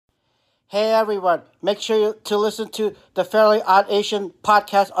Hey everyone, make sure to listen to the Fairly Odd Asian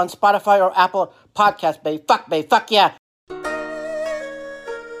podcast on Spotify or Apple Podcasts, babe. Fuck yeah.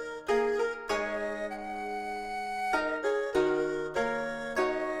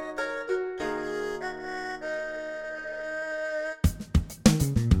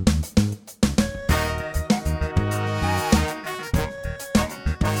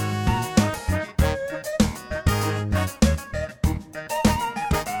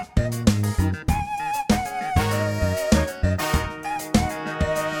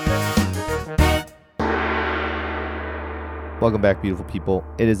 Welcome back, beautiful people.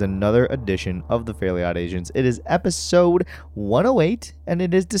 It is another edition of the Fairly Odd Asians. It is episode 108, and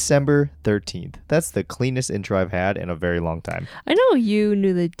it is December 13th. That's the cleanest intro I've had in a very long time. I know you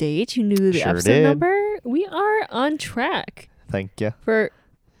knew the date. You knew the Sure episode did. number. We are on track Thank you. for...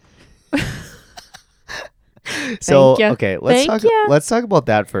 So, Thank ya. okay, Thank ya. let's talk about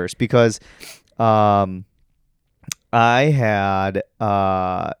that first, because I had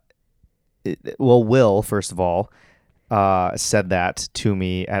Will, first of all, said that to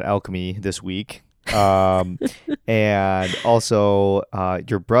me at Alchemy this week. And also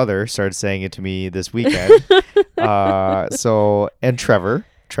your brother started saying it to me this weekend. And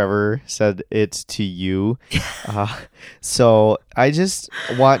Trevor said it to you. So I just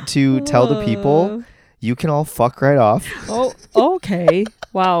want to tell the people, you can all fuck right off. Oh, okay.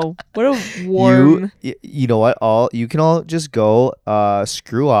 Wow. What a warm... You know what? You can all just go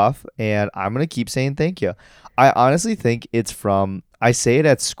screw off, and I'm going to keep saying thank you. I honestly think it's from, I say it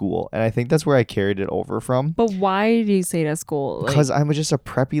at school, and I think that's where I carried it over from. But why do you say it at school? Because I'm just a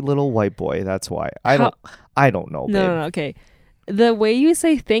preppy little white boy. That's why. I don't know, babe. No, okay. The way you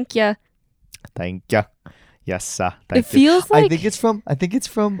say thank ya. Thank you. Yes, sir. Thank It feels you. like... I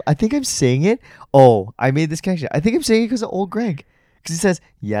think I'm saying it. Oh, I made this connection. I think I'm saying it because of old Greg. Because he says,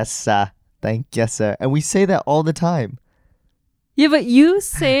 yes, sir. Thank you, sir. And we say that all the time. Yeah, but you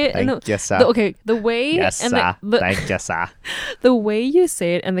say it... Thank you, sir. The way... Yes, and sir. the Thank you, sir. The way you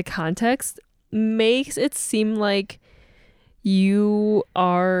say it and the context makes it seem like you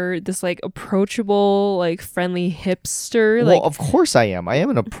are this like approachable, like friendly hipster. Well, Like, of course I am. I am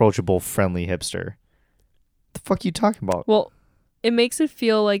an approachable, friendly hipster. The fuck you talking about? well, it makes it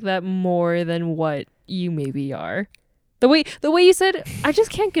feel like that more than what you maybe are. The way you said, I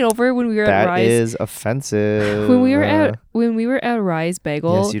just can't get over it when we were at That Rise. is offensive. When we were at Rise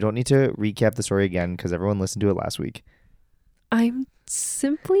Bagel. Yes, you don't need to recap the story again because everyone listened to it last week. I'm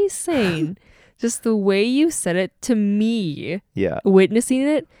simply saying, just the way you said it to me, Yeah. witnessing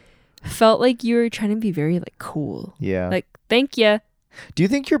it, felt like you were trying to be very like cool. Yeah. Like, thank you. Do you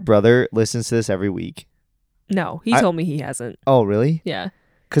think your brother listens to this every week? No, he told me he hasn't. Oh, really? Yeah.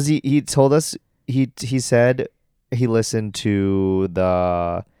 Because he told us, he said he listened to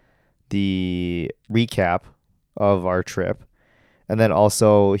the recap of our trip. And then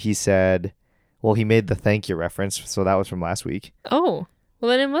also he said, well, he made the thank you reference. So that was from last week. Oh,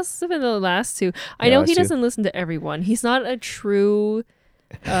 well, then it must have been the last two. I Yeah, know last he two. doesn't listen to everyone. He's not a true...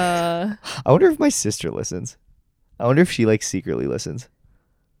 I wonder if my sister listens. I wonder if she like secretly listens.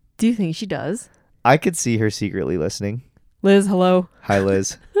 Do you think she does? I could see her secretly listening. Liz, hello. Hi,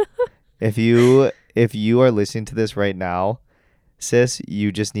 Liz. If you are listening to this right now, sis,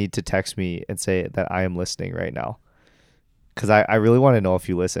 you just need to text me and say that I am listening right now. Because I really want to know if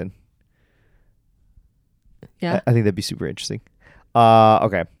you listen. Yeah. I think that'd be super interesting.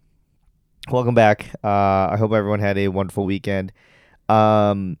 Okay. Welcome back. I hope everyone had a wonderful weekend.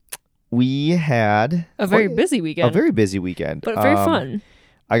 We had A very busy weekend. A very busy weekend. But very fun.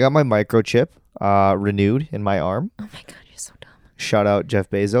 I got my microchip renewed in my arm. Oh my God, you're so dumb. Shout out Jeff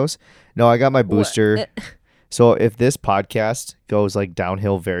Bezos. No, I got my booster. So if this podcast goes like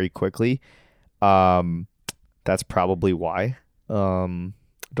downhill very quickly, that's probably why. Don't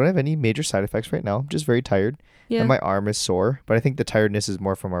have any major side effects right now. I'm just very tired. Yeah. And my arm is sore, but I think the tiredness is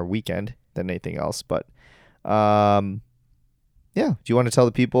more from our weekend than anything else. But yeah, do you want to tell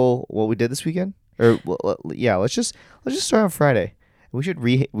the people what we did this weekend? Or yeah, let's just start on Friday. We should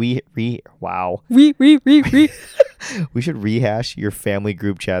wow. We should rehash your family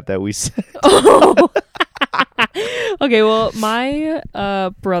group chat that we said. Oh. Okay, well, my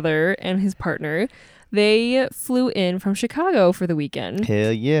brother and his partner, they flew in from Chicago for the weekend.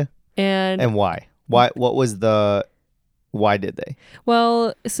 Hell yeah. And why? What was why did they?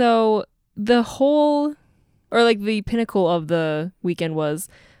 well, so the whole, or like the pinnacle of the weekend was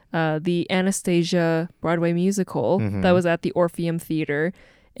the Anastasia Broadway musical that was at the Orpheum Theater.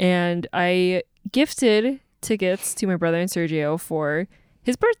 And I gifted tickets to my brother and Sergio for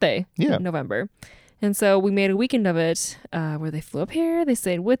his birthday in November. And so we made a weekend of it where they flew up here. They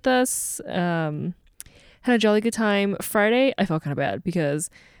stayed with us. Had a jolly good time. Friday, I felt kind of bad because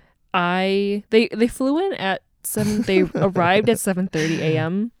they flew in at 7. They arrived at 7:30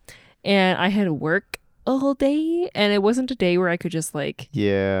 a.m. and I had work all day, and it wasn't a day where I could just like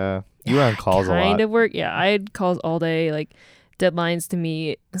Yeah, you were on calls a lot. kind of work. Yeah, I had calls all day, like deadlines to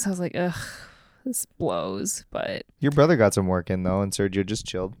meet. So I was like, ugh, this blows. But Your brother got some work in though, and Sergio just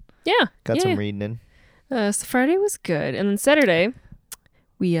chilled. yeah, Got some reading in. So Friday was good, and then Saturday,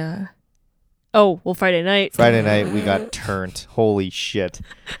 we Friday night. Friday night we got turned. Holy shit.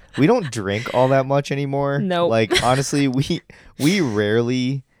 We don't drink all that much anymore. Nope. Like honestly, we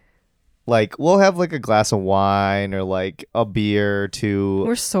rarely like we'll have like a glass of wine or like a beer or two.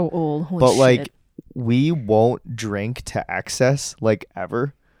 We're so old. Holy but shit. like we won't drink to excess like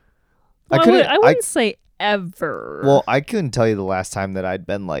ever. Well, I wouldn't say ever. Well, I couldn't tell you the last time that I'd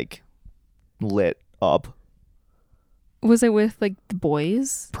been like lit up. Was it with like the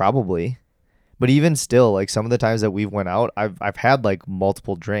boys? Probably. But even still, like some of the times that we've went out, I've had like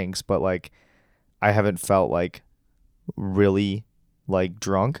multiple drinks, but like I haven't felt like really like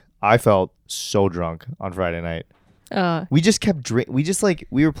drunk. I felt so drunk on Friday night. We just kept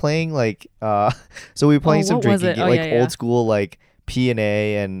we were playing like so we were playing some drinking old school like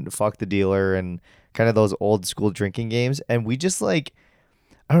P&A and Fuck the Dealer and kind of those old school drinking games, and we just like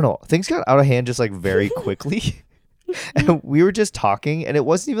I don't know, things got out of hand just like very quickly. And we were just talking, and it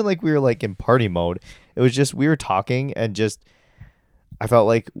wasn't even like we were like in party mode. It was just we were talking, and just I felt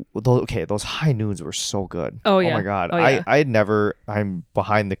like those high noons were so good. Oh yeah. Oh my god. Oh, yeah. I'm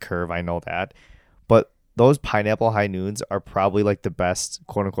behind the curve, I know that. But those pineapple high noons are probably like the best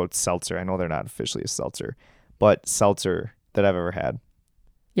quote unquote seltzer. I know they're not officially a seltzer, but seltzer that I've ever had.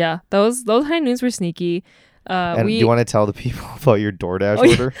 Yeah, those high noons were sneaky. And do you want to tell the people about your DoorDash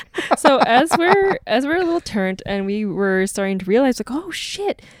order? So as we're a little turned, and we were starting to realize like, oh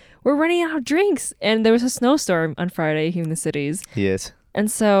shit, we're running out of drinks, and there was a snowstorm on Friday here in the cities. Yes. And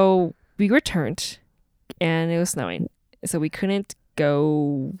so we were turned, and it was snowing, so we couldn't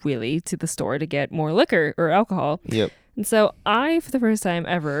go really to the store to get more liquor or alcohol. Yep. And so I, for the first time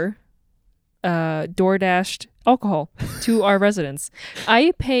ever, DoorDashed alcohol to our residence.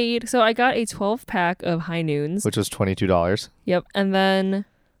 I got a 12-pack of High Noons, which was $22. Yep. And then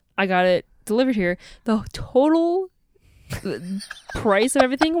I got it delivered here. The total price of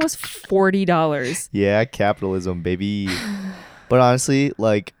everything was $40. Yeah, capitalism, baby. But honestly,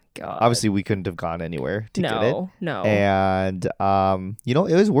 like, God. Obviously we couldn't have gone anywhere to get it. No. And, it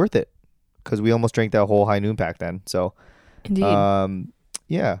was worth it because we almost drank that whole High Noon pack then. So, Indeed.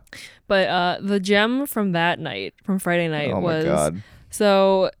 Yeah. But the gem from that night, from Friday night, was... Oh, my God.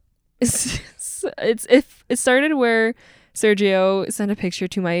 So it started where Sergio sent a picture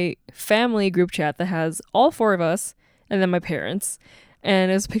to my family group chat that has all 4 of us and then my parents.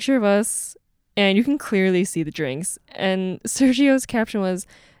 And it was a picture of us, and you can clearly see the drinks. And Sergio's caption was,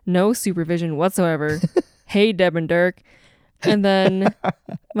 "No supervision whatsoever. Hey, Deb and Dirk." And then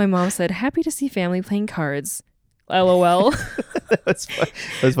my mom said, "Happy to see family playing cards. LOL." That's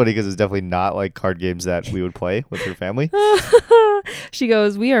funny because it's definitely not like card games that we would play with your family. She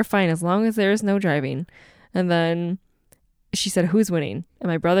goes, "We are fine as long as there is no driving." And then she said, "Who's winning?" And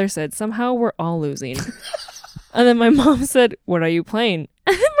my brother said, "Somehow we're all losing." And then my mom said, "What are you playing?"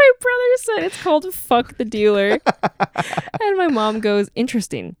 And then my brother said, "It's called Fuck the Dealer." And my mom goes,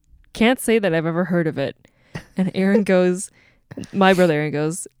 "Interesting. Can't say that I've ever heard of it." And my brother Aaron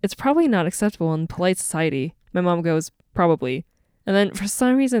goes, "It's probably not acceptable in polite society." My mom goes, "Probably." And then for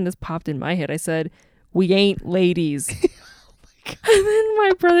some reason this popped in my head. I said, "We ain't ladies." And then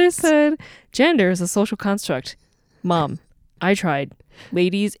my brother said, "Gender is a social construct." Mom, I tried.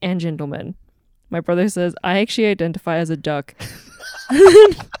 Ladies and gentlemen. My brother says, "I actually identify as a duck."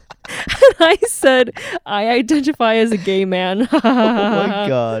 And I said, "I identify as a gay man." Oh my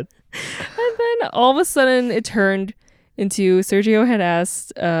God. And then all of a sudden it turned into Sergio had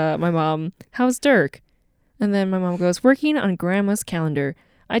asked my mom, "How's Dirk?" And then my mom goes, "Working on grandma's calendar.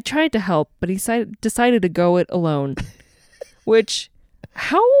 I tried to help, but he decided to go it alone." Which,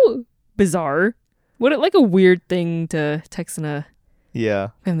 how bizarre. What like a weird thing to text in a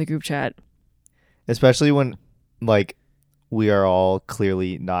family group chat. Especially when like we are all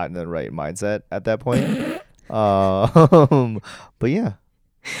clearly not in the right mindset at that point. But yeah.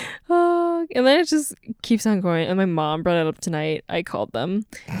 And then it just keeps on going. And my mom brought it up tonight. I called them.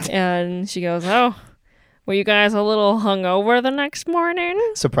 And she goes, "Oh, were you guys a little hungover the next morning?"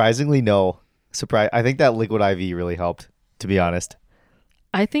 Surprisingly, no. I think that Liquid IV really helped, to be honest.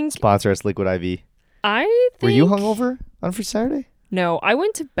 I think... Sponsor us, Liquid IV. I think... Were you hungover on for Saturday? No, I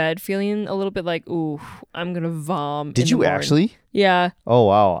went to bed feeling a little bit like, ooh, I'm gonna vom. Did you actually? Yeah. Oh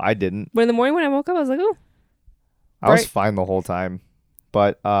wow, I didn't. But in the morning when I woke up, I was like, oh. I was fine the whole time.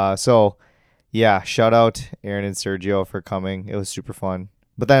 But so yeah, shout out Aaron and Sergio for coming. It was super fun.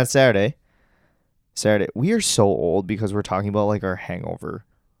 But then Saturday, we are so old because we're talking about like our hangover.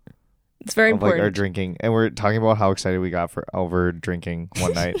 It's very important. Like our drinking, and we're talking about how excited we got for over drinking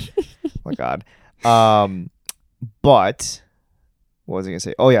one night. Oh my God. But what was I gonna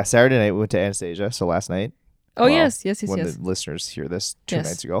say? Oh yeah, Saturday night we went to Anastasia. So last night. Oh yes. When the listeners hear this 2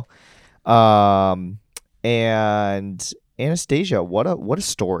 nights ago. And Anastasia, what a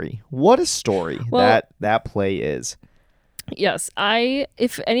story. What a story that play is. Yes,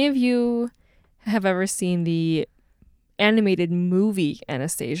 if any of you have ever seen the animated movie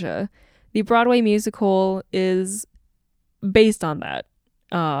Anastasia, the Broadway musical is based on that.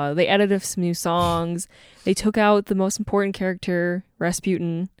 They added some new songs. They took out the most important character,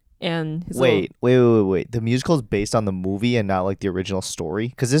 Rasputin, and his Wait. The musical is based on the movie and not like the original story?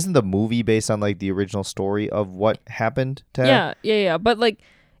 Because isn't the movie based on like the original story of what happened to her? Yeah. But like,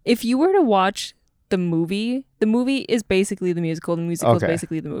 if you were to watch the movie is basically the musical. The musical is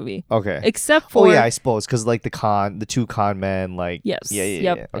basically the movie. Okay. Except for... Oh yeah, I suppose. Because like the two con men, like... Yes.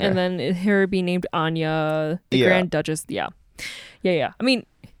 Yeah. Okay. And then her being named Anya, the Grand Duchess. Yeah. I mean,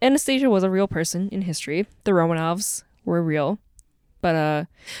 Anastasia was a real person in history. The Romanovs were real. But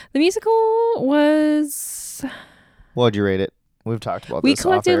the musical was... What would you rate it? We've talked about this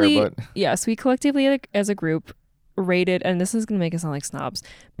off air, but... Yes, we collectively as a group rated, and this is going to make us sound like snobs,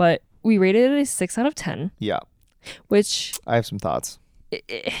 but we rated it a 6 out of 10. Yeah. Which... I have some thoughts.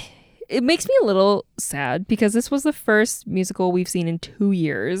 It makes me a little sad because this was the first musical we've seen in 2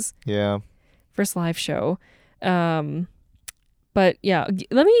 years. Yeah. First live show. But yeah,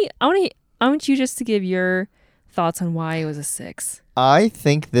 I want you just to give your thoughts on why it was a 6. I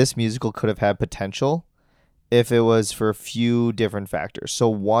think this musical could have had potential if it was for a few different factors. So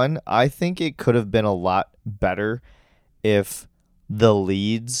one, I think it could have been a lot better if the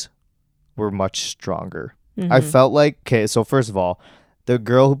leads were much stronger. Mm-hmm. I felt like, okay, so first of all, the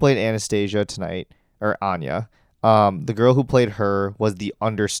girl who played Anastasia tonight, or Anya, the girl who played her was the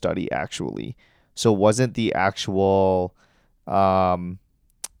understudy actually. So wasn't the actual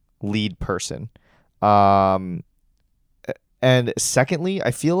lead person. And secondly,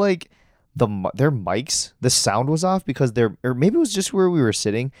 I feel like their mics, the sound was off because or maybe it was just where we were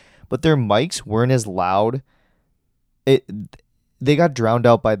sitting, but their mics weren't as loud. They got drowned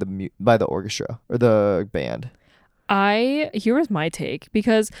out by the orchestra or the band. Here was my take,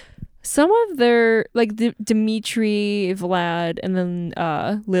 because some of their, like Dimitri, Vlad, and then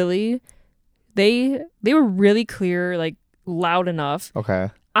Lily, they were really clear, like loud enough. Okay.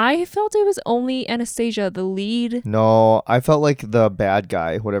 I felt it was only Anastasia, the lead. No, I felt like the bad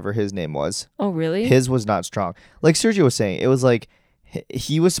guy, whatever his name was. Oh, really? His was not strong. Like Sergio was saying, it was like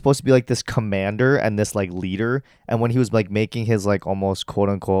he was supposed to be like this commander and this like leader. And when he was like making his like almost quote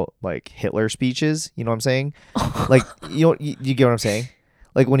unquote like Hitler speeches, you know what I'm saying? Like, you get what I'm saying?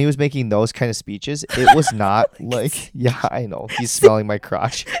 Like when he was making those kind of speeches, it was not like, yeah, I know. He's smelling my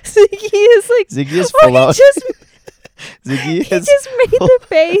crotch. Ziggy is full out. Ziggy just made the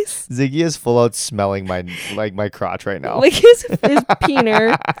face. Ziggy is full out smelling my crotch right now. Like his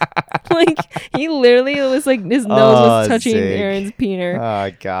peener. Like he literally was like his nose was touching Zig. Aaron's peener.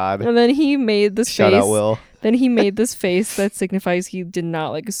 Oh God. And then he made this Shout face. out, Will. Then he made this face that signifies he did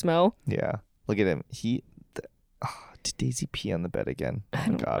not like a smell. Yeah. Look at him. Did Daisy pee on the bed again? Oh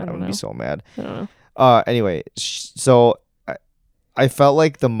my God, I'm gonna be so mad. I don't know. Anyway, so I felt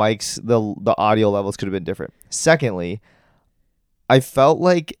like the mics, the audio levels could have been different. Secondly, I felt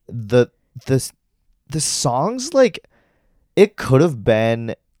like the songs, like it could have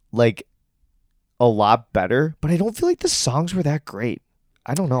been like a lot better, but I don't feel like the songs were that great.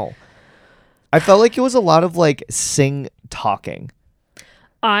 I don't know. I felt like it was a lot of like sing talking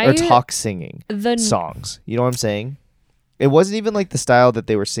or talk singing songs. You know what I'm saying? It wasn't even like the style that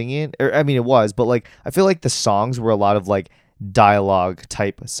they were singing, or I mean it was, but like I feel like the songs were a lot of like dialogue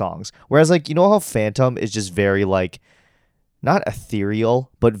type songs, whereas like, you know how Phantom is just very like not ethereal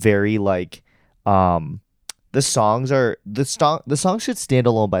but very like the songs should stand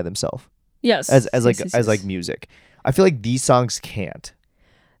alone by themselves. Yes. As like music. I feel like these songs can't.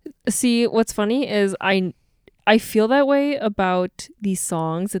 See, what's funny is I feel that way about these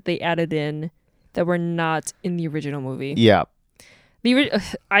songs that they added in that were not in the original movie. Yeah.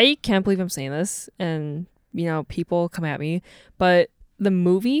 I can't believe I'm saying this, and people come at me, but the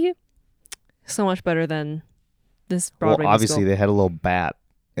movie so much better than this Broadway musical. Obviously they had a little bat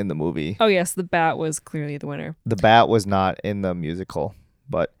in the movie. Oh yes, the bat was clearly the winner. The bat was not in the musical,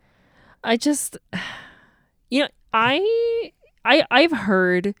 but I just, I've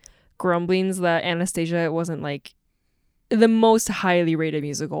heard grumblings that Anastasia wasn't like the most highly rated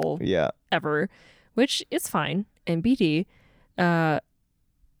musical yeah. ever, which is fine. NBD.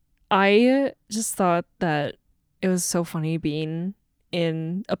 I just thought that it was so funny being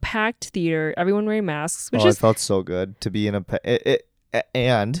in a packed theater, everyone wearing masks, which it felt so good to be in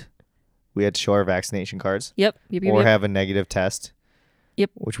and we had to show our vaccination cards. Yep. Or have a negative test.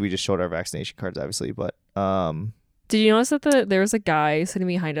 Yep. Which we just showed our vaccination cards, obviously, but Did you notice that there was a guy sitting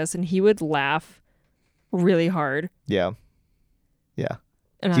behind us and he would laugh really hard? Yeah.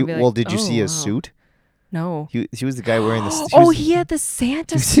 And I'd be like, did you see his suit? No. He was the guy wearing the he had the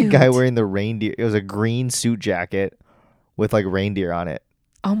Santa he suit. was the guy wearing the reindeer. It was a green suit jacket with like reindeer on it.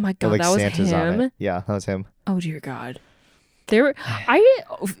 Oh my god, With, like, that was Santa's him. on it. Yeah, that was him. Oh dear God.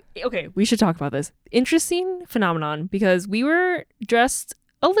 Okay, we should talk about this. Interesting phenomenon because we were dressed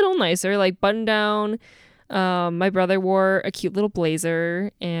a little nicer, like button down. My brother wore a cute little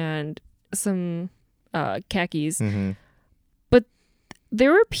blazer and some khakis. Mm-hmm. But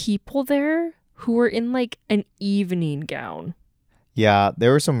there were people there who were in like an evening gown. Yeah,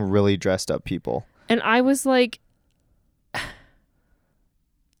 there were some really dressed up people. And I was like,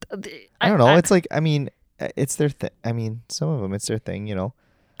 I don't know. It's like, I mean, it's their thing. I mean, some of them, it's their thing, you know.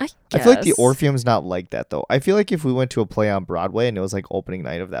 I feel like the Orpheum's not like that, though. I feel like if we went to a play on Broadway and it was like opening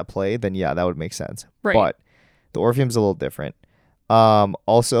night of that play, then yeah, that would make sense. Right. But the Orpheum's a little different.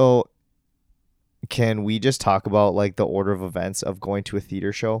 Also, can we just talk about like the order of events of going to a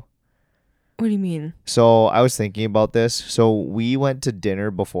theater show? What do you mean? So I was thinking about this. So we went to dinner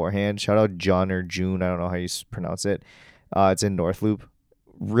beforehand. Shout out John or June. I don't know how you pronounce it. It's in North Loop.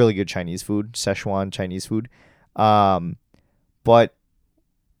 Really good Chinese food. Szechuan Chinese food. But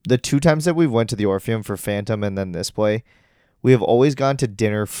the 2 times that we went to the Orpheum for Phantom and then this play, we have always gone to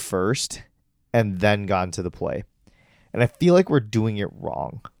dinner first and then gone to the play. And I feel like we're doing it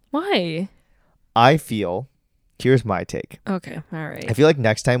wrong. Why? I feel, here's my take. Okay, all right. I feel like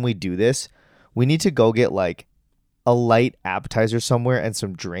next time we do this, we need to go get like a light appetizer somewhere and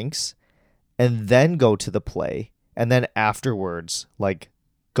some drinks and then go to the play. And then afterwards, like,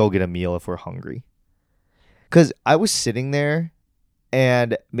 go get a meal if we're hungry. Because I was sitting there,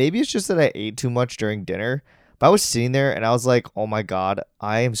 and maybe it's just that I ate too much during dinner, but I was sitting there and I was like, oh my God,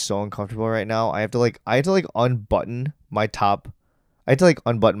 I am so uncomfortable right now. I have to unbutton my top. I had to like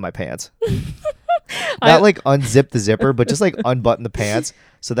unbutton my pants. Not like unzip the zipper, but just like unbutton the pants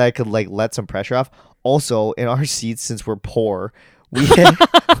so that I could like let some pressure off. Also, in our seats, since we're poor,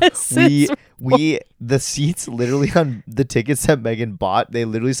 the seats literally on the tickets that Megan bought, they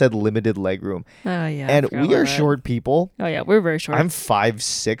literally said limited leg room. Oh yeah. And we are short people. Oh yeah, we're very short. I'm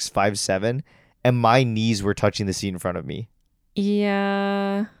 5'6", 5'7", and my knees were touching the seat in front of me.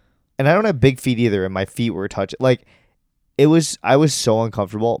 Yeah. And I don't have big feet either, and my feet were touching. Like, I was so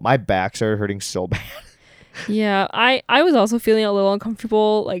uncomfortable. My back started hurting so bad. Yeah, I was also feeling a little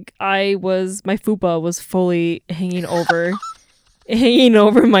uncomfortable. Like my fupa was fully hanging over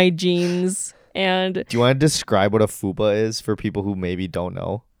my jeans. And do you want to describe what a fupa is for people who maybe don't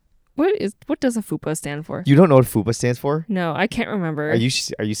know? What does a fupa stand for? You don't know what fupa stands for? No, I can't remember. Are you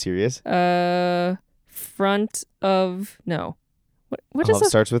serious? Front of no. What does it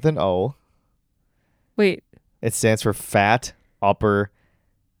starts with an O. Wait. It stands for fat upper.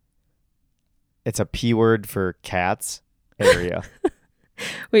 It's a P word for cats area.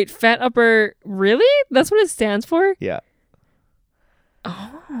 Wait, fat upper, really? That's what it stands for? Yeah.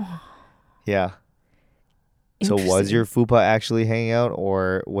 Oh. Yeah. So was your fupa actually hanging out,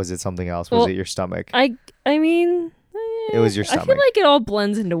 or was it something else? Was it your stomach? I mean, it was your stomach. I feel like it all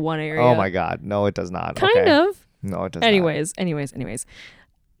blends into one area. Oh my God. No, it does not. Kind of. No, it does not. Anyways.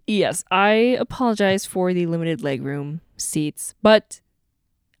 Yes, I apologize for the limited legroom seats, but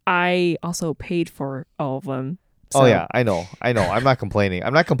I also paid for all of them. So. Oh yeah, I know. I'm not complaining.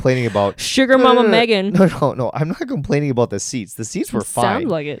 I'm not complaining about Sugar Mama Megan. No. I'm not complaining about the seats. The seats were fine.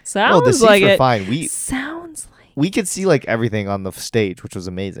 Sounds like it. The seats were fine. We could see like everything on the stage, which was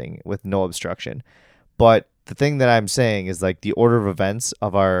amazing with no obstruction. But the thing that I'm saying is like the order of events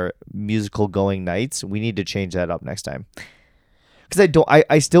of our musical going nights, we need to change that up next time. Because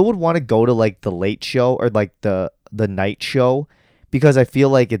I still would want to go to like the late show or like the night show, because I feel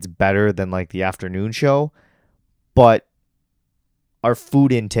like it's better than like the afternoon show. But our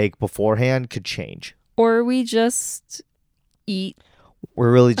food intake beforehand could change. Or we just eat.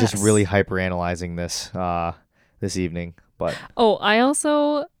 We're really just really hyper analyzing this evening. But I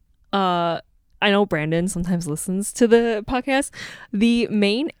also I know Brandon sometimes listens to the podcast. The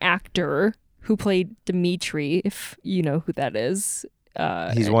main actor who played Dimitri, if you know who that is.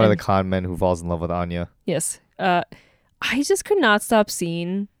 He's one of the con men who falls in love with Anya. Yes. I just could not stop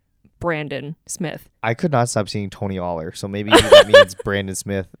seeing Brandon Smith. I could not stop seeing Tony Aller. So maybe that means Brandon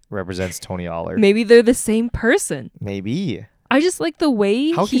Smith represents Tony Aller. Maybe they're the same person. Maybe. I just like the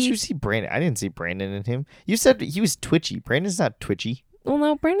way How could you see Brandon? I didn't see Brandon in him. You said he was twitchy. Brandon's not twitchy. Well,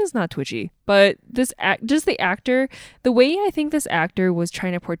 no, Brandon's not twitchy, but just the actor, the way I think this actor was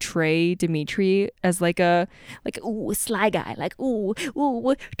trying to portray Dimitri as like ooh, sly guy, like ooh,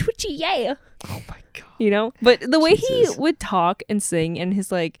 twitchy, yeah. Oh my god. You know, but the way Jesus. he would talk and sing and his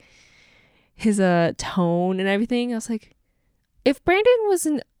tone and everything, I was like, if Brandon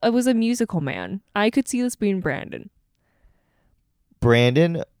was a musical man, I could see this being Brandon.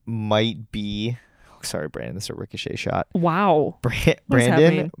 Brandon might be. Sorry, Brandon. This is a ricochet shot. Wow. Brandon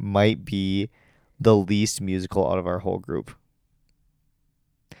happening? might be the least musical out of our whole group.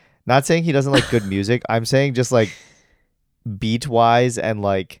 Not saying he doesn't like good music. I'm saying just like beat wise and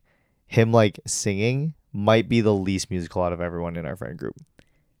like him like singing might be the least musical out of everyone in our friend group.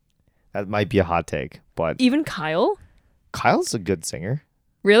 That might be a hot take, but Even Kyle? Kyle's a good singer.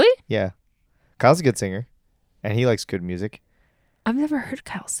 Really? Yeah. Kyle's a good singer and he likes good music. I've never heard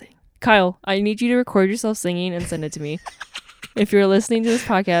Kyle sing. Kyle, I need you to record yourself singing and send it to me. If you're listening to this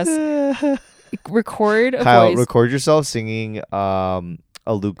podcast, record a Kyle, voice. record yourself singing a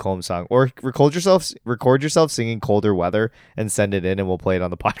Luke Combs song, or record yourself singing Colder Weather and send it in, and we'll play it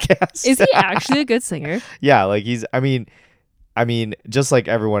on the podcast. Is he actually a good singer? Yeah, like he's. I mean, just like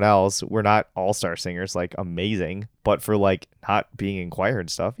everyone else, we're not all-star singers, like amazing, but for like not being in choir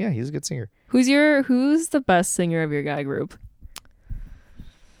and stuff, yeah, he's a good singer. Who's the best singer of your guy group?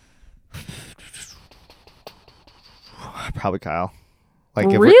 Probably Kyle. Like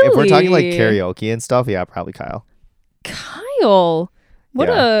if Really? we're talking like karaoke and stuff, yeah, probably Kyle. Kyle. What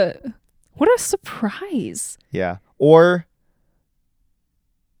Yeah. a surprise. Yeah. Or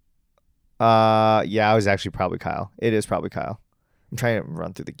yeah, it was actually probably Kyle. It is probably Kyle. I'm trying to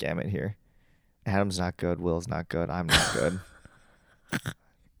run through the gamut here. Adam's not good, Will's not good, I'm not good.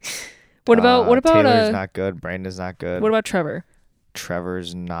 What about Taylor's not good, Brandon's not good. what about Trevor?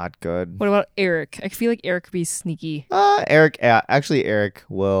 Trevor's not good. What about Eric? I feel like Eric could be sneaky. Eric is actually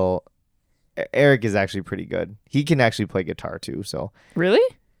pretty good. He can actually play guitar too, so Really?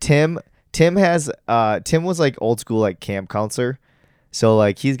 Tim was like old school like camp counselor. So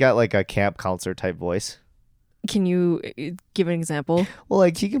like he's got like a camp counselor type voice. Can you give an example? Well,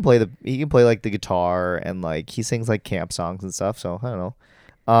 like he can play like the guitar and like he sings like camp songs and stuff, so I don't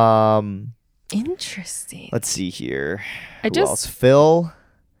know. Interesting. Let's see here. I Who just- else? Phil.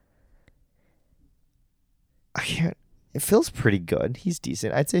 Phil's pretty good. He's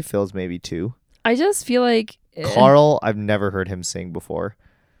decent. I'd say Phil's maybe 2. I just feel like Carl, I've never heard him sing before.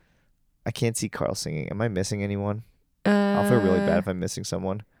 I can't see Carl singing. Am I missing anyone? I'll feel really bad if I'm missing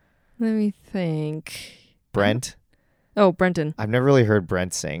someone. Let me think. Brent. Oh, Brenton. I've never really heard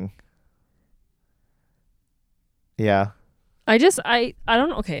Brent sing. Yeah. I don't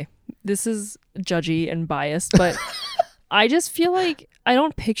know. Okay, this is judgy and biased, but I just feel like I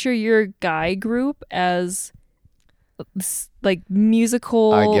don't picture your guy group as like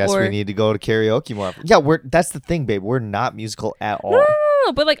musical. I guess or... we need to go to karaoke more. Yeah, that's the thing, babe. We're not musical at all.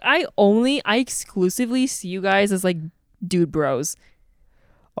 No, but like I exclusively see you guys as like dude bros.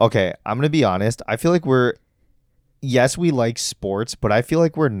 Okay, I'm going to be honest. I feel like yes, we like sports, but I feel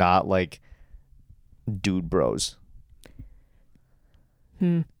like we're not like dude bros.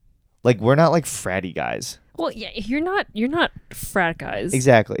 Like we're not like fratty guys. Well, yeah, you're not frat guys.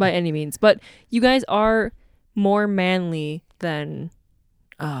 Exactly. By any means, but you guys are more manly than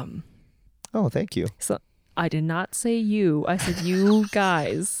Oh, thank you. so I did not say you. I said you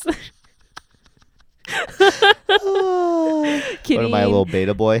guys. What am I, a little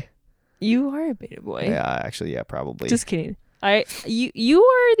beta boy? You are a beta boy. Yeah, actually, yeah, probably. Just kidding. You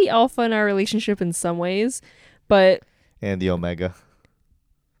are the alpha in our relationship in some ways, but And the omega.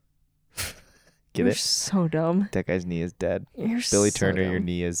 Get you're it? so dumb. That guy's knee is dead. You're Billy so Turner, dumb. your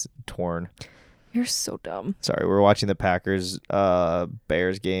knee is torn. You're so dumb. Sorry, we're watching the Packers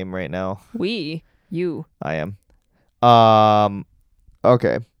Bears game right now. You. I am.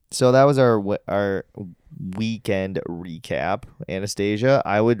 Okay. So that was our weekend recap. Anastasia,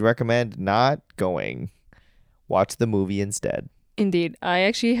 I would recommend not going. Watch the movie instead. Indeed. I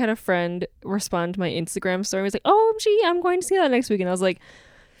actually had a friend respond to my Instagram story. He was like, "Oh, gee, I'm going to see that next week." And I was like,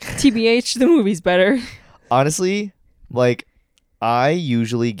 TBH, the movie's better. Honestly, like I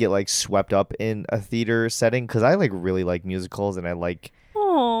usually get like swept up in a theater setting because I like really like musicals and I like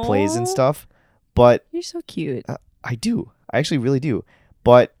Aww. plays and stuff. But You're so cute. I do. I actually really do.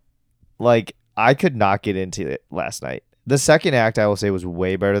 But like I could not get into it last night. The second act, I will say, was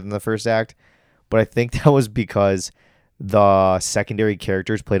way better than the first act, but I think that was because the secondary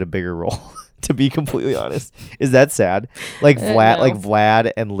characters played a bigger role. To be completely honest, is that sad? Like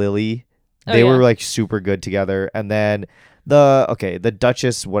Vlad and Lily, they were like super good together. And then the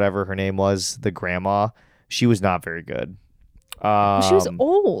Duchess, whatever her name was, the grandma, she was not very good. She was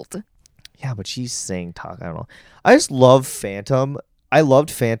old. Yeah, but she's saying talk. I don't know. I just love Phantom. I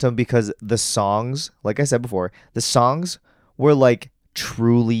loved Phantom because the songs, like I said before, the songs were like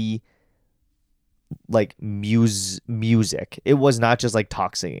truly like music. It was not just like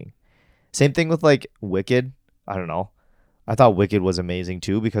talk singing. Same thing with like Wicked. I don't know. I thought Wicked was amazing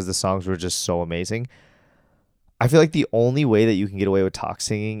too because the songs were just so amazing. I feel like the only way that you can get away with talk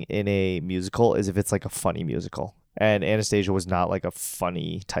singing in a musical is if it's like a funny musical. And Anastasia was not like a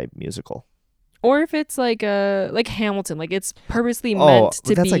funny type musical. Or if it's like Hamilton, like it's purposely meant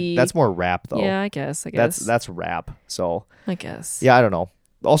to that's be. That's more rap though. Yeah, I guess. That's rap. So I guess. Yeah, I don't know.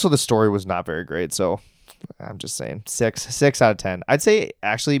 Also, the story was not very great. So I'm just saying 6 out of 10. I'd say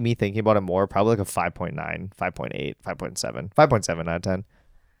actually me thinking about it more, probably like a 5.9, 5.8, 5.7, 5.7 out of 10.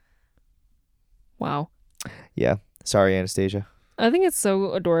 Wow. Yeah. Sorry, Anastasia. I think it's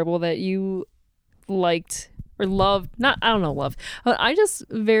so adorable that you liked or loved, not, I don't know, love. I just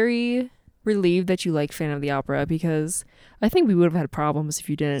very relieved that you liked Phantom of the Opera because I think we would have had problems if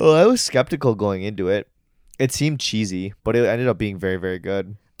you didn't. Well, I was skeptical going into it. It seemed cheesy, but it ended up being very, very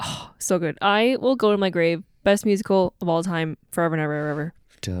good. Oh, so good. I will go to my grave. Best musical of all time, forever and ever, ever.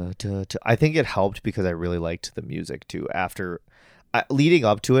 I think it helped because I really liked the music too. Leading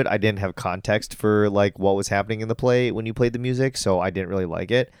up to it, I didn't have context for like what was happening in the play when you played the music, so I didn't really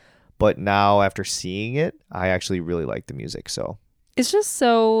like it. But now after seeing it, I actually really like the music. So it's just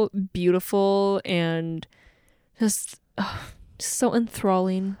so beautiful and just so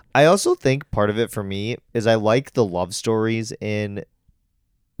enthralling. I also think part of it for me is I like the love stories in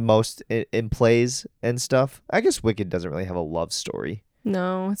plays and stuff. I guess Wicked doesn't really have a love story.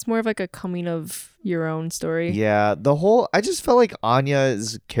 No, it's more of like a coming of your own story. Yeah, I just felt like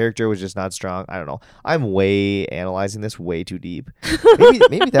Anya's character was just not strong. I don't know. I'm analyzing this way too deep.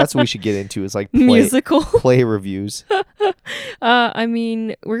 Maybe that's what we should get into is like musical play reviews. I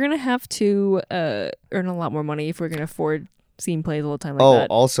mean, we're gonna have to earn a lot more money if we're gonna afford seeing plays all the time like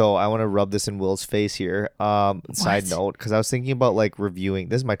that. Also, I want to rub this in Will's face here. Side note, because I was thinking about like reviewing.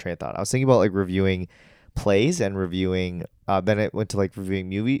 This is my train of thought. I was thinking about like reviewing plays and reviewing. Then I went to like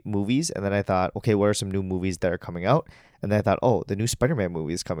reviewing movies, and then I thought, okay, what are some new movies that are coming out? And then I thought, oh, the new Spider-Man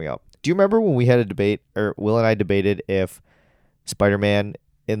movie is coming out. Do you remember when we had a debate, or Will and I debated if Spider-Man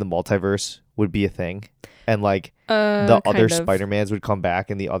in the multiverse would be a thing, and like the other Spider-Mans would come back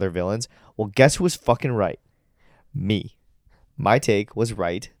and the other villains? Well, guess who was fucking right? Me. My take was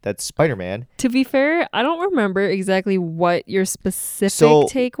right that Spider-Man. To be fair, I don't remember exactly what your specific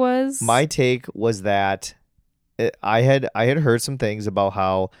take was. My take was that I had heard some things about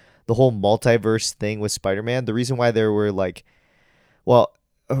how the whole multiverse thing with Spider-Man, the reason why there were like, well,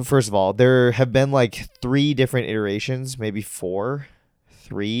 first of all, there have been like 3 different iterations, maybe 3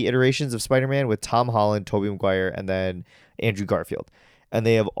 iterations of Spider-Man with Tom Holland, Tobey Maguire, and then Andrew Garfield. And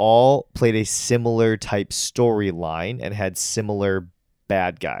they have all played a similar type storyline and had similar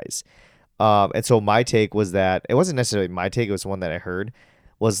bad guys. And so my take was that, it wasn't necessarily my take, it was one that I heard,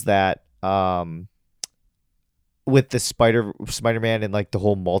 was that with the Spider-Man and like the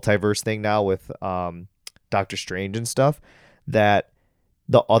whole multiverse thing now with Doctor Strange and stuff, that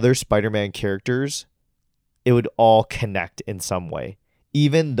the other Spider-Man characters, it would all connect in some way.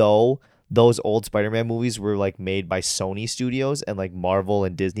 Even though those old Spider-Man movies were like made by Sony Studios and like Marvel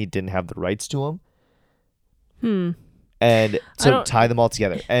and Disney didn't have the rights to them. And to tie them all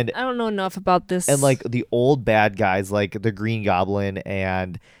together. And I don't know enough about this. And like the old bad guys, like the Green Goblin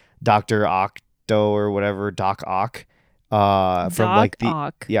and Dr. Octo or whatever, Doc Ock, from like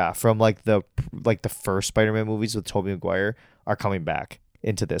the first Spider-Man movies with Tobey Maguire are coming back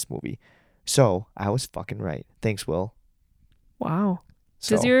into this movie. So I was fucking right. Thanks, Will. Wow.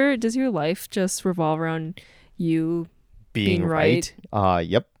 So, does your life just revolve around you being right?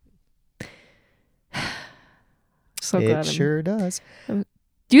 Yep. So it sure does.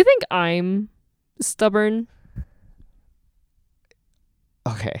 Do you think I'm stubborn?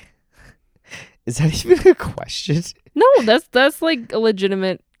 Okay. Is that even a question? No, that's like a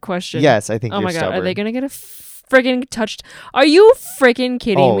legitimate question. Yes, I think you're my God, stubborn. are they gonna get friggin' touched? Are you freaking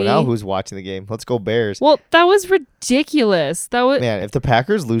kidding me? Oh, now who's watching the game? Let's go Bears. Well, that was ridiculous. Man, if the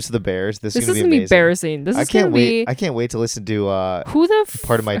Packers lose to the Bears, this is gonna be amazing. Embarrassing. I can't wait to listen to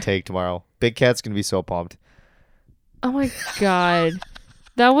part of my take tomorrow. Big Cat's gonna be so pumped. Oh my god,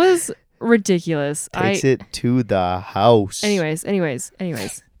 that was ridiculous. Takes it to the house. Anyways.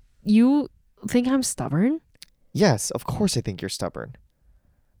 You think I'm stubborn? Yes, of course I think you're stubborn.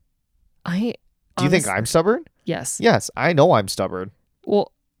 Do Do you think I'm stubborn? Yes. Yes, I know I'm stubborn.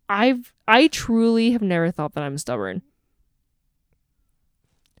 Well, I truly have never thought that I'm stubborn.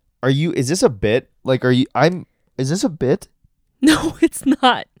 Is this a bit? Like, is this a bit? No, it's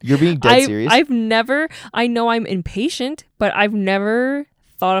not. You're being dead serious? I know I'm impatient, but I've never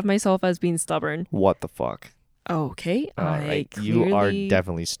thought of myself as being stubborn. What the fuck? Okay. All right. You are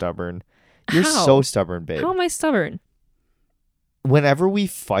definitely stubborn. You're How? so stubborn, babe. How am I stubborn? Whenever we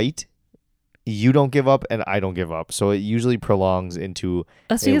fight, you don't give up and I don't give up. So it usually prolongs into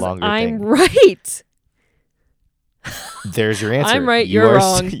That's a because longer I'm thing. right. There's your answer. I'm right, you're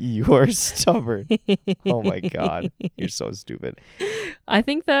wrong. You're stubborn. Oh my God. You're so stupid. I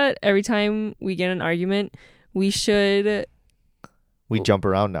think that every time we get in an argument, we should... We jump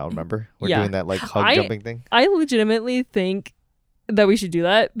around now, remember? We're doing that like hug jumping thing. I legitimately think that we should do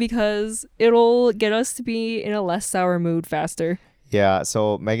that because it'll get us to be in a less sour mood faster. Yeah,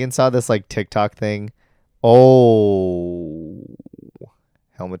 so Megan saw this like TikTok thing. Oh,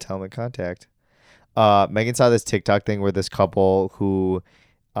 helmet contact. Megan saw this TikTok thing where this couple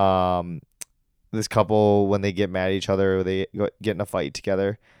when they get mad at each other, or they get in a fight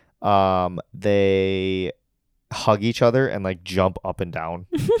together, they hug each other and like jump up and down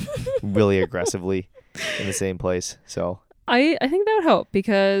really aggressively in the same place. So I think that would help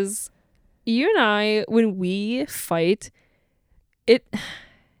because you and I, when we fight, it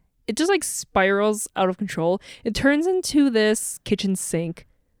just like spirals out of control. It turns into this kitchen sink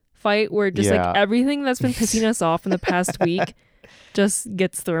fight where just like everything that's been pissing us off in the past week just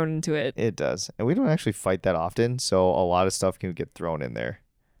gets thrown into it. It does. And we don't actually fight that often, so a lot of stuff can get thrown in there.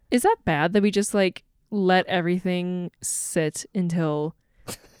 Is that bad that we just like let everything sit until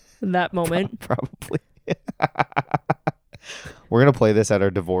that moment? Probably. We're going to play this at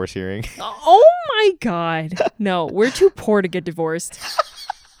our divorce hearing. Oh my God. No, we're too poor to get divorced.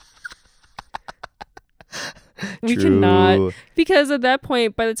 We cannot, because at that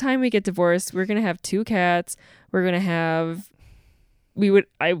point, by the time we get divorced, we're gonna have 2 cats. We're gonna have,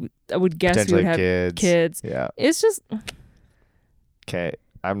 I would guess we would have kids. Yeah, it's just okay.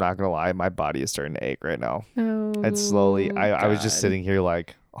 I'm not gonna lie, my body is starting to ache right now. Oh, and slowly, I was just God. sitting here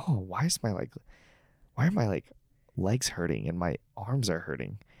like, oh, why are my like legs hurting and my arms are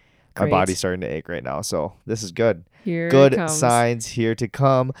hurting? Great. My body's starting to ache right now, so this is good. Here Good it comes. signs here to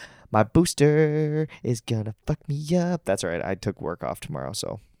come. My booster is gonna fuck me up. That's right. I took work off tomorrow,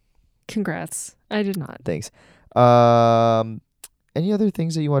 so Congrats. I did not. thanks. Any other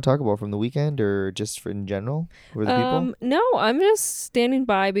things that you want to talk about from the weekend or just for in general for the people? No, I'm just standing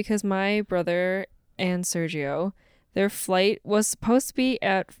by because my brother and Sergio, their flight was supposed to be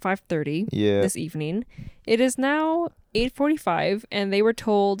at 5:30 this evening. It is now 8:45, and they were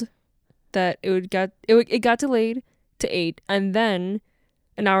told that it got delayed to 8, and then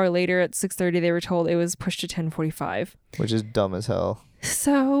an hour later at 6:30 they were told it was pushed to 10:45. Which is dumb as hell.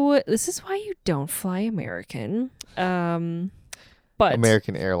 So this is why you don't fly American. But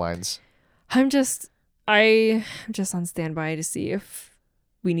American Airlines. I'm just on standby to see if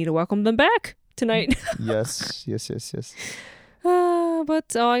we need to welcome them back tonight. Yes.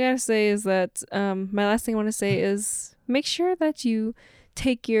 But all I gotta say is that my last thing I want to say is make sure that you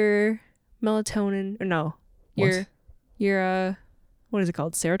take your melatonin. Or no, your what is it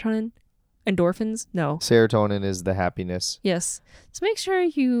called? Serotonin? Endorphins? No. Serotonin is the happiness. Yes. So make sure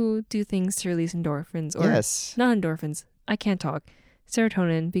you do things to release endorphins. Or not endorphins. I can't talk.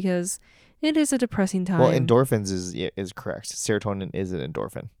 Serotonin, because it is a depressing time. Well, endorphins is correct. Serotonin is an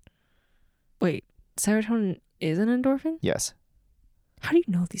endorphin. Wait, serotonin is an endorphin? Yes. How do you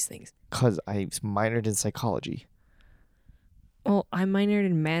know these things? Because I minored in psychology. Well, I minored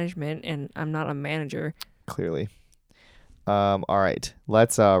in management, and I'm not a manager. Clearly. All right,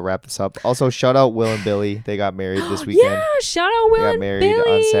 let's wrap this up. Also, shout out Will and Billy. They got married this weekend. Yeah, shout out Will and Billy. They got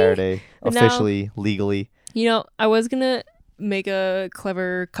married on Saturday, officially, legally. You know, I was gonna make a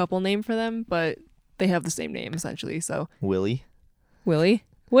clever couple name for them, but they have the same name essentially. So Willie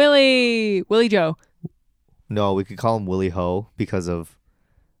Joe. No, we could call him Willie Ho because of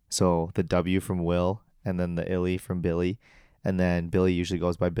the W from Will, and then the Illy from Billy, and then Billy usually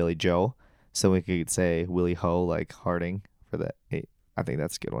goes by Billy Joe. So we could say Willie Ho, like Harding. For that, I think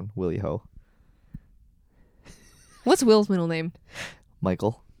that's a good one. Willie Ho. What's Will's middle name?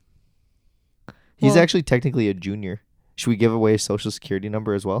 Michael. He's actually technically a junior. Should we give away his social security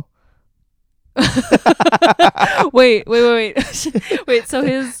number as well? Wait. Wait, so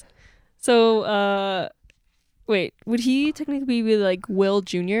So, wait, would he technically be like Will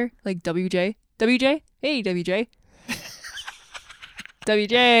Jr., like WJ? WJ? Hey, WJ.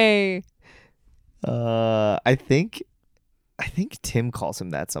 WJ. I think Tim calls him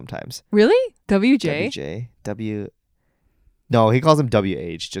that sometimes. Really? WJ? WJ. No, he calls him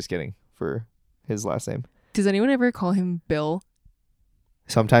WH. Just kidding. For his last name. Does anyone ever call him Bill?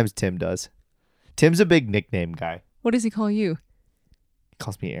 Sometimes Tim does. Tim's a big nickname guy. What does he call you? He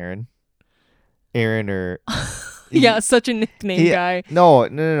calls me Aaron. Aaron or... Yeah, such a nickname guy.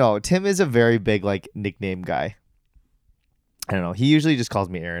 No. Tim is a very big like nickname guy. I don't know. He usually just calls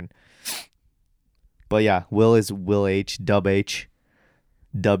me Aaron. But yeah, Will is Will H, Dub H,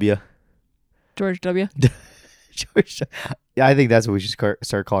 W. George W. George. Yeah, I think that's what we should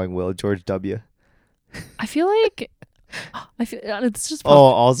start calling Will, George W. I feel like it's just.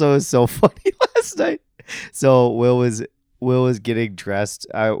 Also, it's so funny last night. So Will was getting dressed.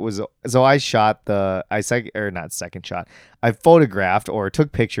 I shot not second shot. I photographed or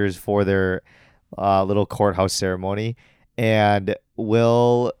took pictures for their little courthouse ceremony, and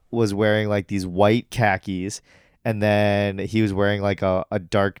Will was wearing like these white khakis, and then he was wearing like a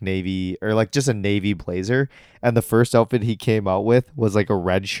dark navy or like just a navy blazer, and the first outfit he came out with was like a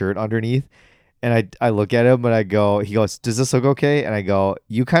red shirt underneath. And I look at him and he goes, "Does this look okay?" And I go,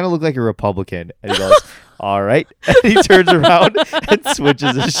 "You kind of look like a Republican." And he goes, "All right." And he turns around and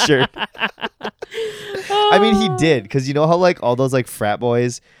switches his shirt. I mean, he did, because you know how like all those like frat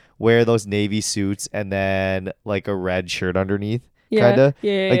boys wear those navy suits and then like a red shirt underneath, kind of.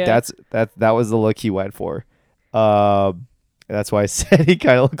 Yeah. That was the look he went for. That's why I said he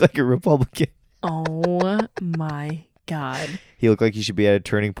kind of looked like a Republican. Oh my God. He looked like he should be at a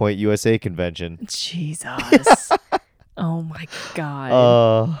Turning Point USA convention. Jesus. Oh my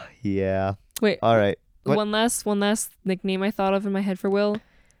God. Yeah. Wait. All right. What? One last nickname I thought of in my head for Will.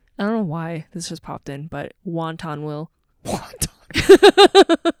 I don't know why this just popped in, but Wonton Will. Wonton.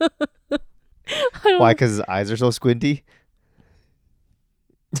 Why? Because his eyes are so squinty?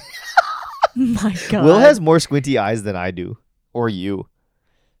 My God. Will has more squinty eyes than I do. Or you.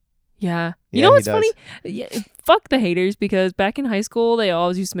 Yeah. Yeah, You know what's he does. funny? Yeah, fuck the haters, because back in high school, they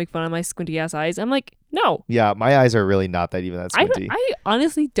always used to make fun of my squinty ass eyes. I'm like, no. Yeah, my eyes are really not that even that squinty. I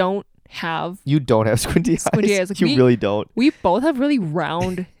honestly don't have You don't have squinty eyes. eyes. Like, you really don't. We both have really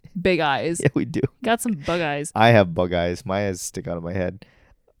round, big eyes. Yeah, we do. Got some bug eyes. I have bug eyes. My eyes stick out of my head.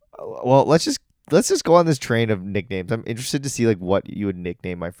 Well, let's just go on this train of nicknames. I'm interested to see like what you would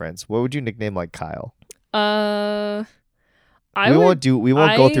nickname my friends. What would you nickname like Kyle? We won't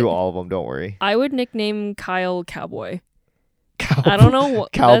go through all of them. Don't worry. I would nickname Kyle Cowboy. I don't know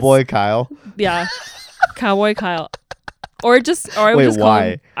what Cowboy Kyle. Yeah, Cowboy Kyle. I would just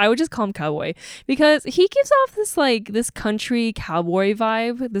call him Cowboy, because he gives off this country cowboy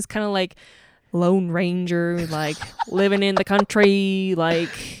vibe. This kind of like Lone Ranger, like living in the country, like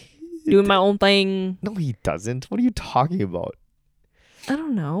doing my own thing. No, he doesn't. What are you talking about? I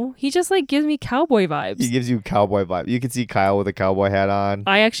don't know. He just like gives me cowboy vibes. He gives you cowboy vibe. You could see Kyle with a cowboy hat on.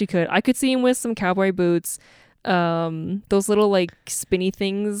 I actually could. I could see him with some cowboy boots. Those little like spinny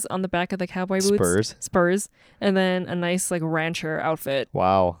things on the back of the cowboy boots. Spurs. And then a nice like rancher outfit.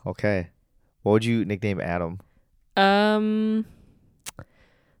 Wow. Okay. What would you nickname Adam? Adam.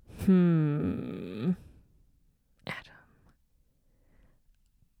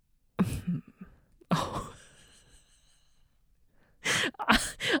 Oh.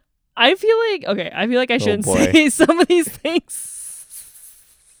 I feel like I shouldn't say some of these things.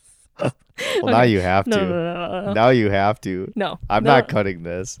 Well, okay. Now you have to. No. Now you have to. No. I'm not cutting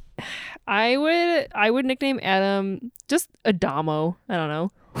this. I would nickname Adam just Adamo. I don't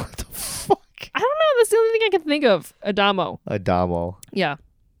know. What the fuck? I don't know. That's the only thing I can think of. Adamo. Yeah.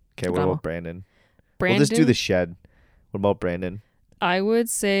 Okay, what about Brandon? Brandon? We'll just do the shed. What about Brandon? I would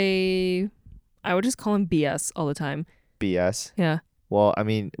just call him BS all the time. BS? Yeah. Well, I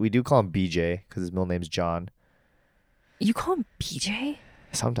mean, we do call him BJ because his middle name's John. You call him BJ?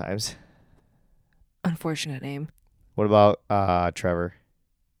 Sometimes. Unfortunate name. What about Trevor?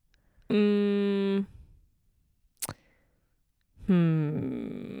 I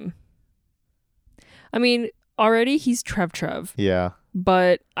mean, already he's Trev. Yeah.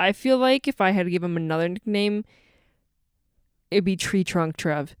 But I feel like if I had to give him another nickname, it'd be Tree Trunk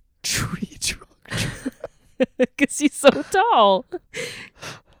Trev. Tree Trunk Trev. Because he's so tall.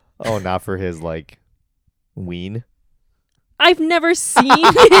 Oh, not for his, like, ween? I've never seen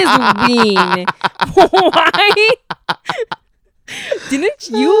his ween. Why? Didn't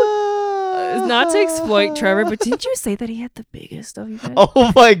you? Not to exploit Trevor, but didn't you say that he had the biggest of you guys?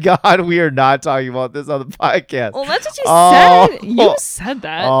 Oh my God, we are not talking about this on the podcast. Well, that's what you Oh. said. You said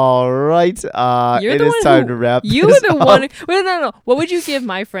that. All right, You're it the is one time who- to wrap. You this were the up. one. Wait, no. What would you give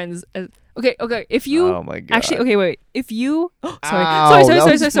my friends? Okay. If you Oh my God. actually, okay, wait. If you, Ow, sorry,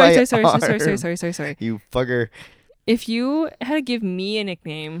 that was my sorry. You fucker. If you had to give me a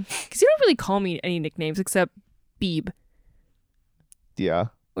nickname, because you don't really call me any nicknames except Beeb Yeah.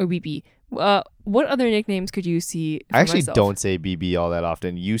 or BB. What other nicknames could you see? For I actually myself? don't say BB all that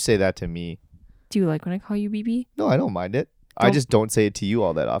often. You say that to me. Do you like when I call you BB? No, I don't mind it. I Don't- just don't say it to you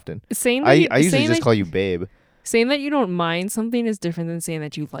all that often. Saying that I usually saying just that, call you babe. saying that you don't mind something is different than saying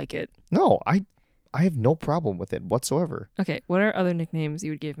that you like it. No, I have no problem with it whatsoever. Okay, what are other nicknames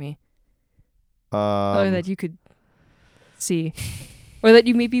you would give me? Or that you could see, or that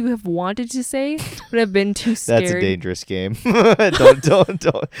you maybe have wanted to say but have been too scared. that's a dangerous game.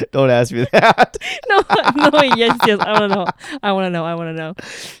 don't ask me that. no, yes, I want to know.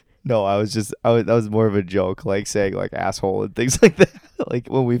 No, that was more of a joke, like saying like asshole and things like that, like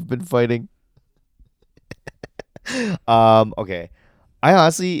when we've been fighting. Okay. I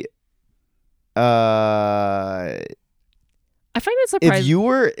honestly, I find it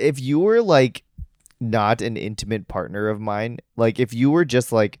surprising. if you were like not an intimate partner of mine, like if you were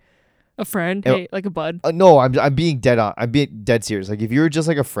just like A friend, hey, like a bud. no, I'm being dead serious. Like if you were just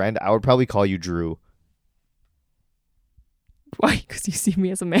like a friend, I would probably call you Drew. Why? Because you see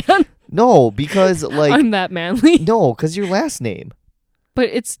me as a man. No, because like I'm that manly. no, because your last name. But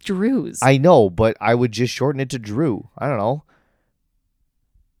it's Drew's. I know, but I would just shorten it to Drew. I don't know.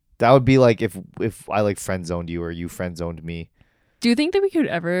 That would be like if I like friend zoned you or you friend zoned me. Do you think that we could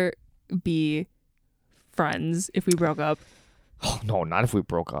ever be friends if we broke up? Oh no, not if we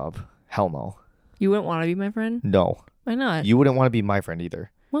broke up. Hell no. You wouldn't want to be my friend? No. Why not? You wouldn't want to be my friend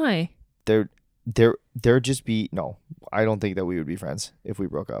either. Why? There'd just be no. I don't think that we would be friends if we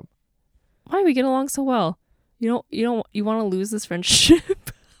broke up. Why? We get along so well. You want to lose this friendship?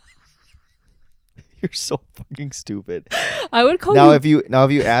 You're so fucking stupid. I would call Now you.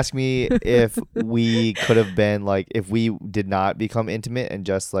 if you ask me if we could have been like if we did not become intimate and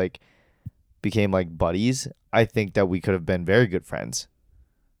just like became like buddies, I think that we could have been very good friends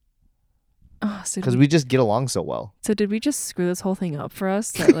Oh, so because we just get along so well. So did we just screw this whole thing up for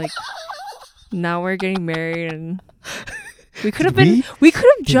us? That like now we're getting married and we could have been. We could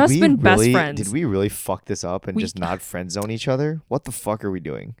have just been best friends. Did we really fuck this up and We- just not friend zone each other? What the fuck are we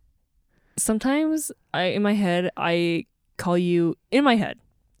doing? Sometimes in my head I call you in my head.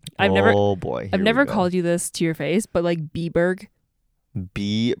 I've Oh boy, I've never called you this to your face, but like B-Berg.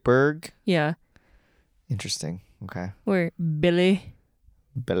 B-Berg. Yeah. Interesting. Okay. Or Billy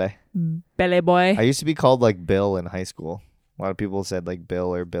Billy. boy. I used to be called like Bill in high school. A lot of people said like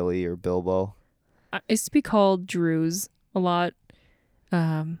Bill or Billy or Bilbo. I used to be called Drews a lot.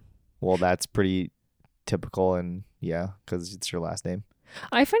 Well, that's pretty typical, and yeah, because it's your last name.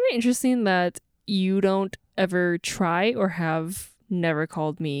 I find it interesting that you don't ever try or have never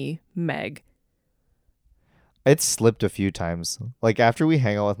called me Meg. It's slipped a few times. Like after we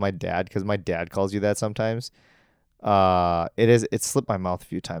hang out with my dad, because my dad calls you that sometimes. It's slipped my mouth a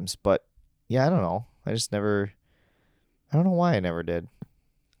few times, but yeah, I don't know. I don't know why I never did.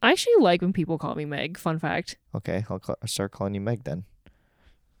 I actually like when people call me Meg. Fun fact. Okay, I'll start calling you Meg then.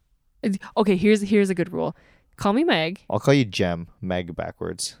 Okay, here's a good rule. Call me Meg. I'll call you Jem, Meg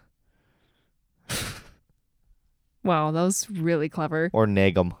backwards. Wow, that was really clever. Or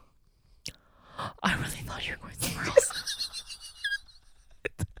Nagum. I really thought you were going somewhere else.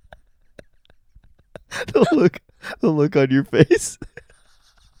 The look on your face.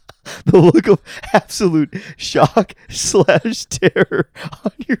 The look of absolute shock / terror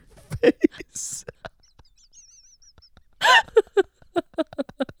on your face.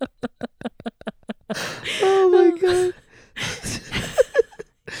 Oh my god.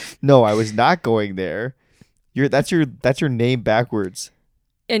 No, I was not going there. That's your name backwards.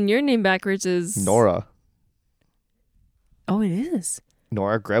 And your name backwards is Nora. Oh, it is.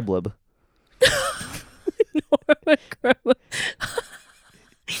 Nora Greblib. Nora Grandma.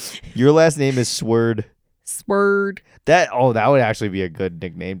 Your last name is Swerd. Sword. That would actually be a good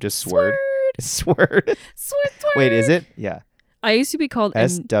nickname. Just Swerd. Swerd. Sword. Wait, is it? Yeah. I used to be called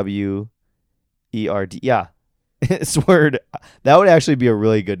SWERD. Yeah. Swerd. That would actually be a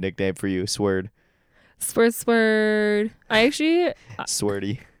really good nickname for you. Swerd. Sword. I actually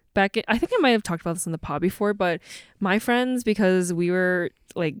Swordy. I think I might have talked about this in the pod before, but my friends, because we were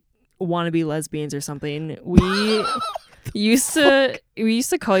like wannabe lesbians or something, we used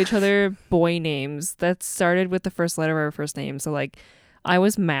to call each other boy names that started with the first letter of our first name. So like I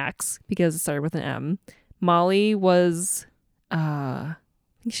was Max because it started with an M. Molly was I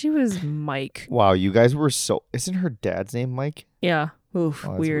think she was Mike. Wow, you guys were so... Isn't her dad's name Mike? Yeah. Oof.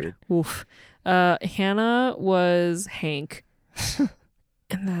 Oh, that's weird. Oof. Hannah was Hank.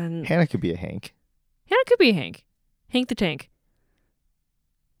 And then Hannah could be a Hank. Hannah could be Hank. Hank the Tank.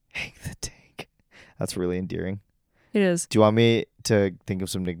 Hank the Tank. That's really endearing. It is. Do you want me to think of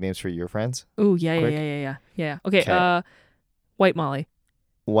some nicknames for your friends? Ooh, yeah. Okay. 'Kay. White Molly.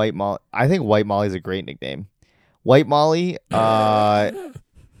 White Molly. I think White Molly's a great nickname. White Molly. I'm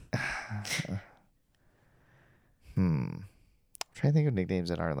trying to think of nicknames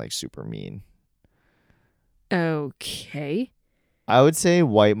that aren't like super mean. Okay. I would say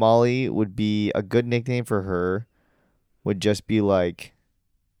White Molly would be a good nickname for her. Would just be like...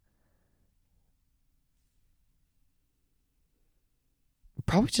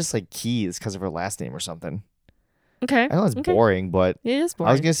 Probably just like Keys because of her last name or something. Okay. I know it's okay. boring, but It is boring.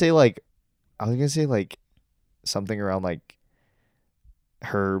 I was gonna say like something around like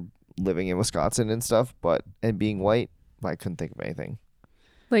her living in Wisconsin and stuff, and being white, but I couldn't think of anything.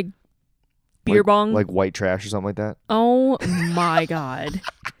 Like beer bong? Like white trash or something like that. Oh my god.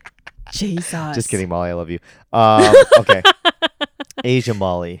 Jesus. Just kidding, Molly, I love you. Okay. Asia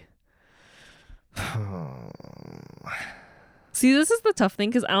Molly. See, this is the tough thing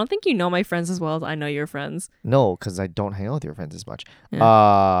because I don't think you know my friends as well as I know your friends. No, because I don't hang out with your friends as much.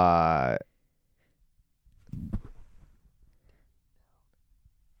 Yeah.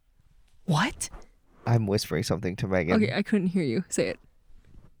 What? I'm whispering something to Megan. Okay, I couldn't hear you. Say it.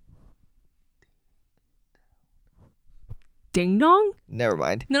 Ding dong? Never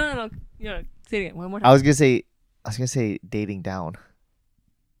mind. No. Say it again. One more time. I was gonna say dating down.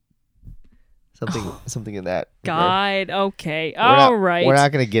 Something in that regard. God. Okay. All right. We're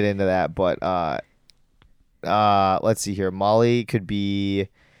not gonna get into that, but let's see here. Molly could be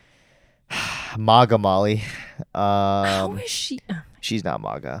MAGA Molly. How is she? She's not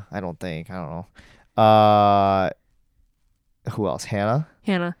MAGA, I don't think. I don't know. Who else? Hannah.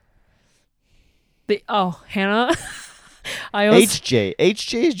 Hannah. Hannah. I always HJ.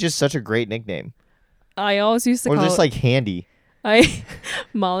 HJ is just such a great nickname. I always used to Or call just like Handy.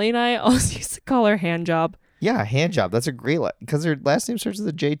 Molly and I always used to call her Hand Job. Yeah, Hand Job. That's a great because her last name starts with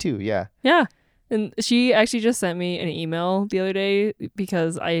a J too. Yeah. Yeah. And she actually just sent me an email the other day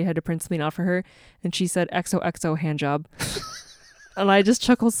because I had to print something out for her, and she said XOXO Hand Job. And I just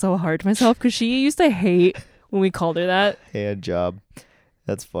chuckled so hard to myself because she used to hate when we called her that. Hand Job.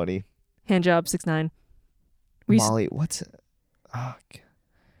 That's funny. Hand Job 6'9". Molly, what's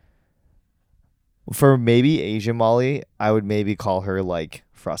for maybe Asian Molly, I would maybe call her like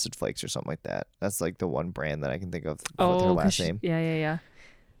Frosted Flakes or something like that. That's like the one brand that I can think of with her last name. Yeah.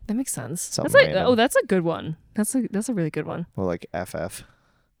 That makes sense. Something That's like random. that's a good one. That's a really good one. Or like FF.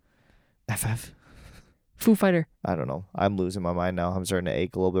 Foo Fighter. I don't know. I'm losing my mind now. I'm starting to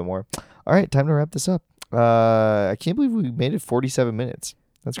ache a little bit more. All right, time to wrap this up. I can't believe we made it 47 minutes.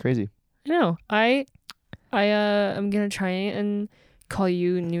 That's crazy. I know. I'm gonna try and call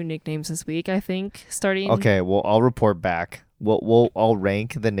you new nicknames this week. I think starting. Okay, well I'll report back. I'll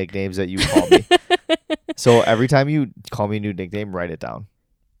rank the nicknames that you call me. So every time you call me a new nickname, write it down,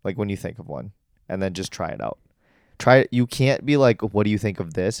 like when you think of one, and then just try it out. Try it. You can't be like, "What do you think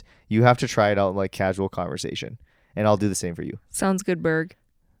of this?" You have to try it out in like casual conversation, and I'll do the same for you. Sounds good, Berg.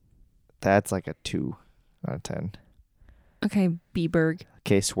 That's like a 2 out of 10. Okay, B-Berg.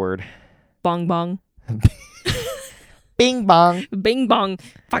 Case word. Bong bong. Bing bong. Bing bong.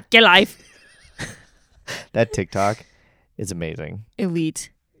 Fuck your life. That TikTok is amazing. Elite.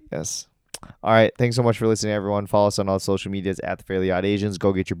 Yes. All right. Thanks so much for listening, everyone. Follow us on all social medias at The Fairly Odd Asians.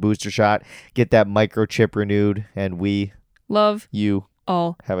 Go get your booster shot. Get that microchip renewed. And love you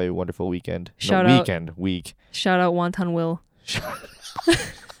all. have a wonderful weekend. Week. Shout out Wonton Will.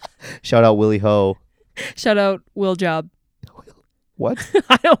 Shout out Willie Ho. Shout out Will Job. What?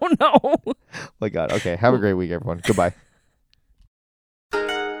 I don't know. My God. Okay. Have a great week, everyone. Goodbye.